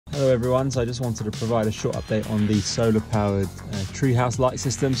Hello everyone, so I just wanted to provide a short update on the solar powered treehouse light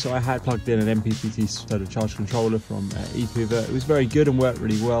system. So I had plugged in an MPPT solar charge controller from ePivot. It was very good and worked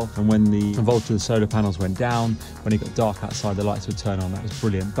really well, and when the voltage of the solar panels went down, when it got dark outside, the lights would turn on. That was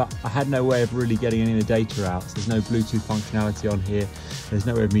brilliant, but I had no way of really getting any of the data out. So there's no Bluetooth functionality on here. There's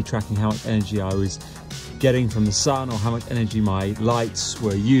no way of me tracking how much energy I was getting from the sun or how much energy my lights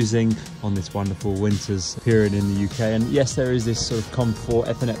were using on this wonderful winter's period in the UK. And yes, there is this sort of COM4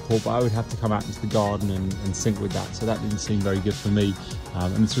 Ethernet port, but I would have to come out into the garden and sync with that, so that didn't seem very good for me.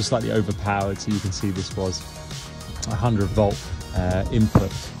 And this was slightly overpowered, so you can see this was 100 volt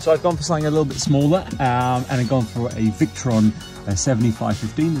input. So I've gone for something a little bit smaller, and I've gone for a Victron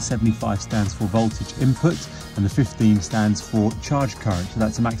 7515. The 75 stands for voltage input and the 15 stands for charge current. So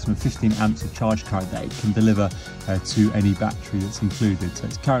that's a maximum of 15 amps of charge current that it can deliver to any battery that's included. So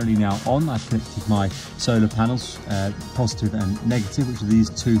it's currently now on. I've connected my solar panels, positive and negative, which are these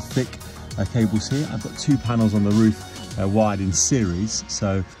two thick cables here. I've got two panels on the roof wired in series,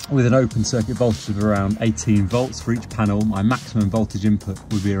 so with an open circuit voltage of around 18 volts for each panel, my maximum voltage input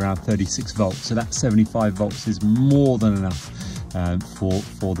would be around 36 volts. So that 75 volts is more than enough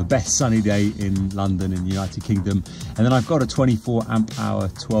for the best sunny day in London in the United Kingdom. And then I've got a 24 amp hour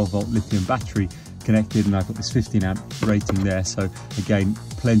 12 volt lithium battery connected, and I've got this 15 amp rating there, so again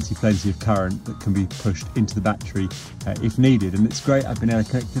plenty of current that can be pushed into the battery if needed. And it's great, I've been able to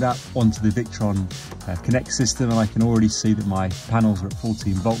connect it up onto the Victron Connect system, and I can already see that my panels are at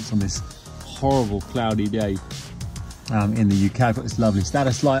 14 volts on this horrible cloudy day in the UK. I've got this lovely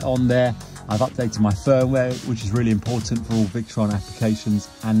status light on there. I've updated my firmware, which is really important for all Victron applications,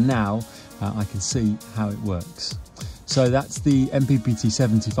 and now I can see how it works. So that's the MPPT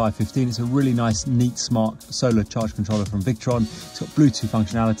 7515. It's a really nice, neat, smart solar charge controller from Victron. It's got Bluetooth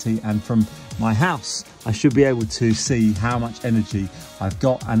functionality, and from my house, I should be able to see how much energy I've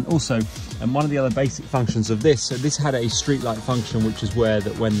got. And also, one of the other basic functions of this, so this had a streetlight function, which is where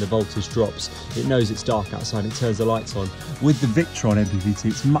that when the voltage drops, it knows it's dark outside, it turns the lights on. With the Victron MPPT,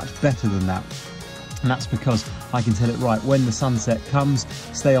 it's much better than that. And that's because I can tell it, right, when the sunset comes,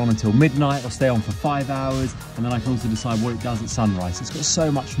 stay on until midnight or stay on for 5 hours, and then I can also decide what it does at sunrise. It's got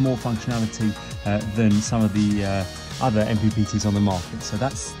so much more functionality than some of the other MPPTs on the market. So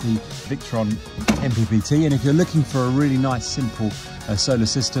that's the Victron MPPT, and if you're looking for a really nice, simple solar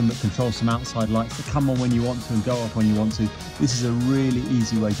system that controls some outside lights that come on when you want to and go off when you want to, this is a really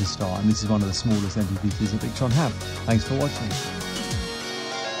easy way to start, and this is one of the smallest MPPTs that Victron have. Thanks for watching.